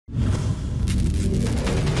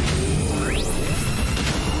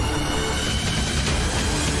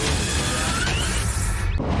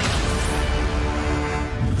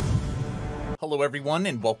Hello everyone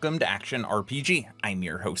and welcome to Action RPG. I'm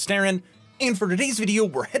your host Aaron, and for today's video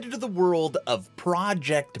we're headed to the world of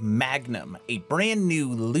Project Magnum, a brand new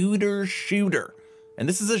looter shooter. And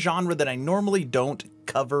this is a genre that I normally don't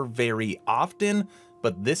cover very often,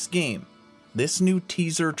 but this game, this new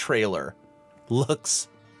teaser trailer looks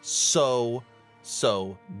so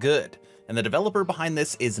good. And the developer behind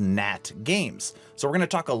this is Nat Games. So we're going to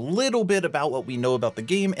talk a little bit about what we know about the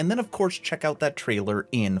game, and then of course check out that trailer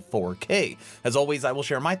in 4K. As always, I will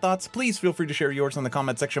share my thoughts. Please feel free to share yours in the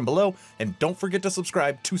comment section below, and don't forget to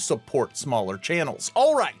subscribe to support smaller channels.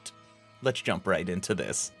 All right, let's jump right into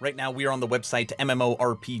this. Right now we are on the website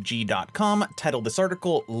mmorpg.com, titled this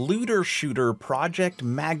article, Looter Shooter Project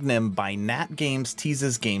Magnum by Nat Games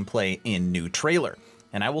teases gameplay in new trailer.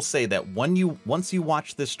 And I will say that once you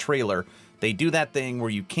watch this trailer, they do that thing where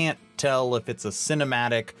you can't tell if it's a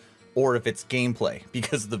cinematic or if it's gameplay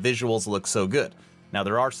because the visuals look so good. Now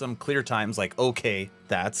there are some clear times like, okay,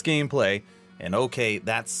 that's gameplay, and okay,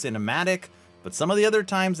 that's cinematic, but some of the other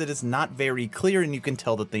times it is not very clear and you can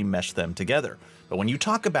tell that they mesh them together. But when you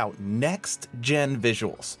talk about next gen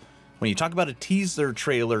visuals, when you talk about a teaser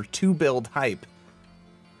trailer to build hype,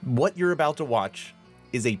 what you're about to watch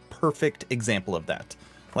is a perfect example of that.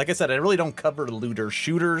 Like I said, I really don't cover looter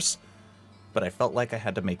shooters, but I felt like I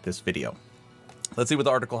had to make this video. Let's see what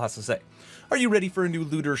the article has to say. Are you ready for a new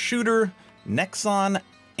looter shooter? Nexon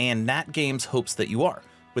and Nat Games hopes that you are.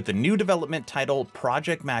 With the new development titled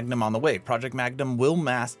Project Magnum on the way, Project Magnum will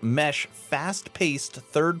mesh fast-paced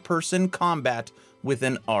third-person combat with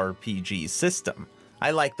an RPG system.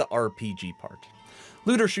 I like the RPG part.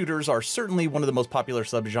 Looter shooters are certainly one of the most popular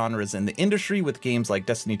subgenres in the industry, with games like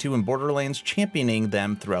Destiny 2 and Borderlands championing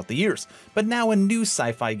them throughout the years. But now a new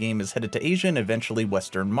sci-fi game is headed to Asia and eventually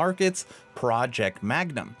Western markets, Project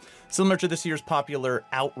Magnum. Similar to this year's popular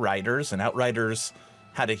Outriders, and Outriders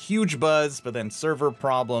had a huge buzz, but then server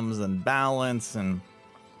problems and balance, and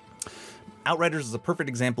Outriders is a perfect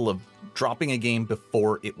example of dropping a game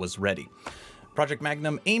before it was ready. Project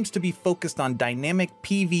Magnum aims to be focused on dynamic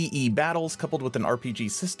PvE battles coupled with an RPG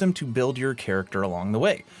system to build your character along the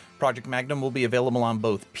way. Project Magnum will be available on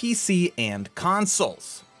both PC and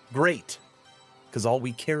consoles. Great, because all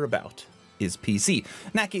we care about is PC.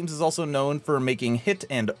 Nat Games is also known for making hit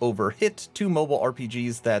and over-hit two mobile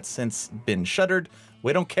RPGs that's since been shuttered.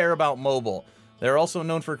 We don't care about mobile. They're also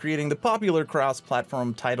known for creating the popular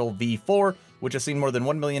cross-platform title V4, which has seen more than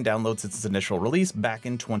 1 million downloads since its initial release back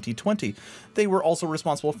in 2020. They were also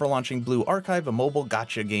responsible for launching Blue Archive, a mobile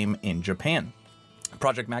gacha game in Japan.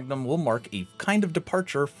 Project Magnum will mark a kind of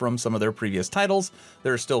departure from some of their previous titles.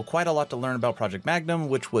 There is still quite a lot to learn about Project Magnum,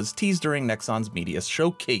 which was teased during Nexon's media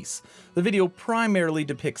showcase. The video primarily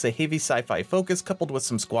depicts a heavy sci-fi focus coupled with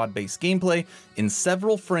some squad-based gameplay. In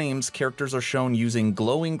several frames, characters are shown using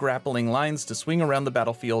glowing grappling lines to swing around the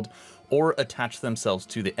battlefield or attach themselves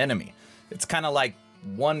to the enemy. It's kind of like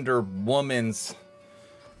Wonder Woman's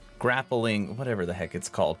grappling, whatever the heck it's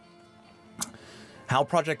called. How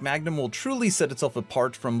Project Magnum will truly set itself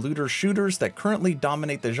apart from looter shooters that currently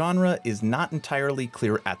dominate the genre is not entirely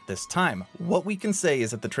clear at this time. What we can say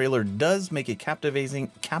is that the trailer does make a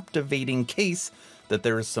captivating case that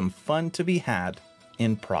there is some fun to be had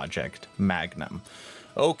in Project Magnum.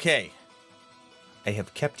 Okay, I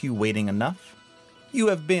have kept you waiting enough. You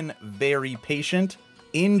have been very patient.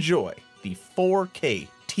 Enjoy the 4K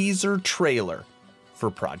teaser trailer for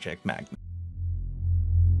Project Magnum.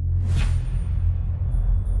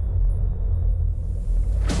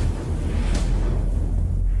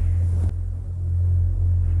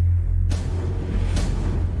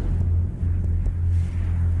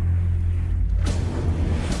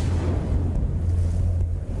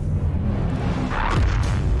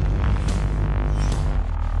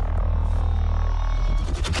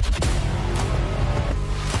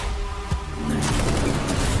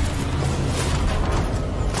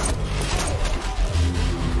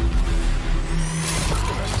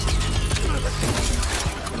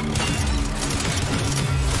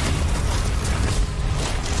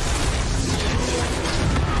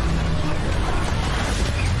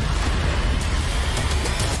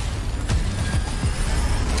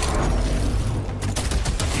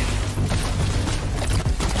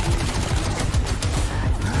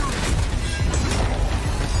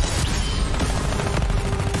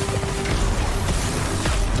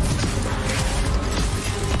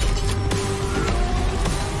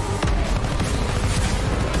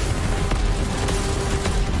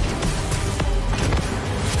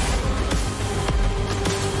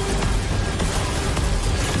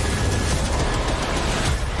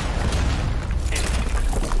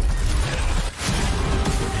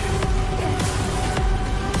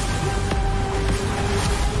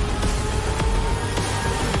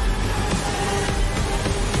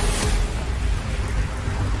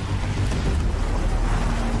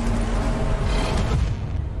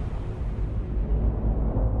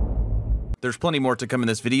 There's plenty more to come in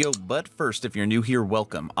this video, but first, if you're new here,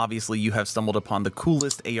 welcome. Obviously, you have stumbled upon the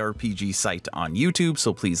coolest ARPG site on YouTube,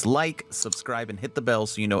 so please like, subscribe, and hit the bell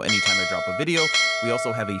so you know anytime I drop a video. We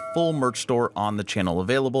also have a full merch store on the channel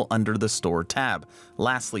available under the store tab.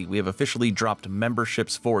 Lastly, we have officially dropped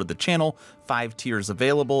memberships for the channel, 5 tiers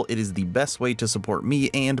available. It is the best way to support me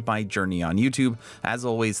and my journey on YouTube. As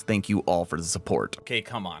always, thank you all for the support. Okay,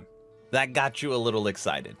 come on. That got you a little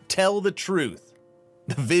excited. Tell the truth.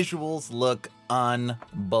 The visuals look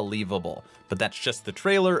unbelievable, but that's just the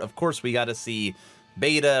trailer. Of course, we got to see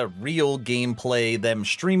beta, real gameplay, them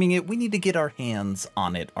streaming it. We need to get our hands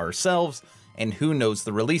on it ourselves, and who knows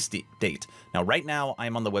the release date. Now, right now,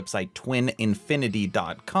 I'm on the website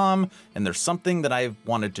twininfinity.com, and there's something that I've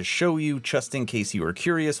wanted to show you just in case you were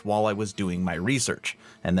curious while I was doing my research.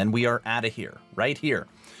 And then we are out of here, right here.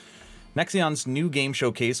 Nexion's new game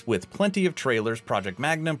showcase with plenty of trailers, Project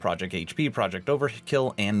Magnum, Project HP, Project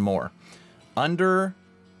Overkill, and more. Under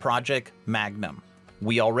Project Magnum,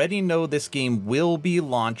 we already know this game will be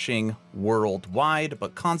launching worldwide,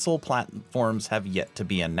 but console platforms have yet to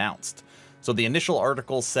be announced. So the initial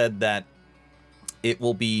article said that it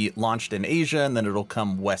will be launched in Asia and then it'll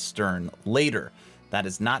come Western later. That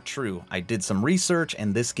is not true. I did some research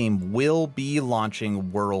and this game will be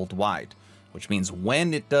launching worldwide, which means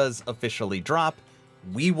when it does officially drop,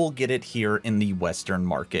 we will get it here in the Western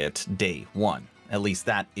market day one. At least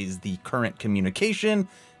that is the current communication,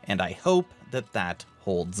 and I hope that that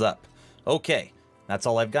holds up. Okay, that's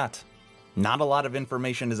all I've got. Not a lot of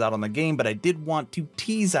information is out on the game, but I did want to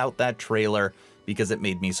tease out that trailer because it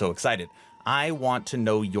made me so excited. I want to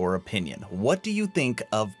know your opinion. What do you think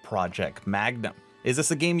of Project Magnum? Is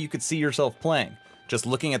this a game you could see yourself playing? Just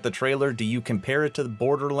looking at the trailer, do you compare it to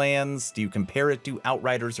Borderlands? Do you compare it to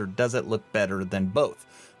Outriders, or does it look better than both?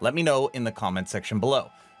 Let me know in the comment section below.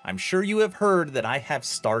 I'm sure you have heard that I have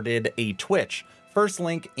started a Twitch. First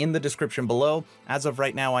link in the description below. As of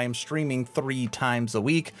right now, I am streaming 3 times a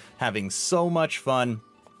week, having so much fun,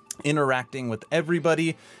 interacting with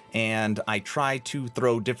everybody, and I try to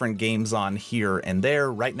throw different games on here and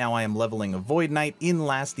there. Right now I am leveling a Void Knight in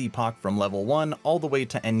Last Epoch from level 1 all the way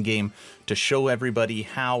to endgame to show everybody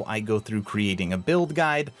how I go through creating a build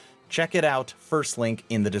guide. Check it out, first link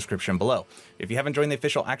in the description below. If you haven't joined the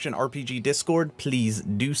official Action RPG Discord, please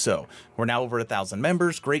do so. We're now over 1,000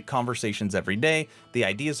 members, great conversations every day. The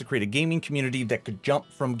idea is to create a gaming community that could jump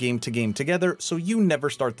from game to game together, so you never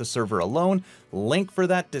start the server alone. Link for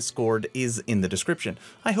that Discord is in the description.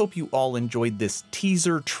 I hope you all enjoyed this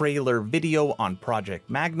teaser trailer video on Project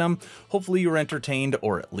Magnum. Hopefully you were entertained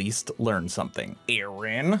or at least learned something.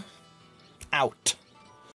 Aaron, out.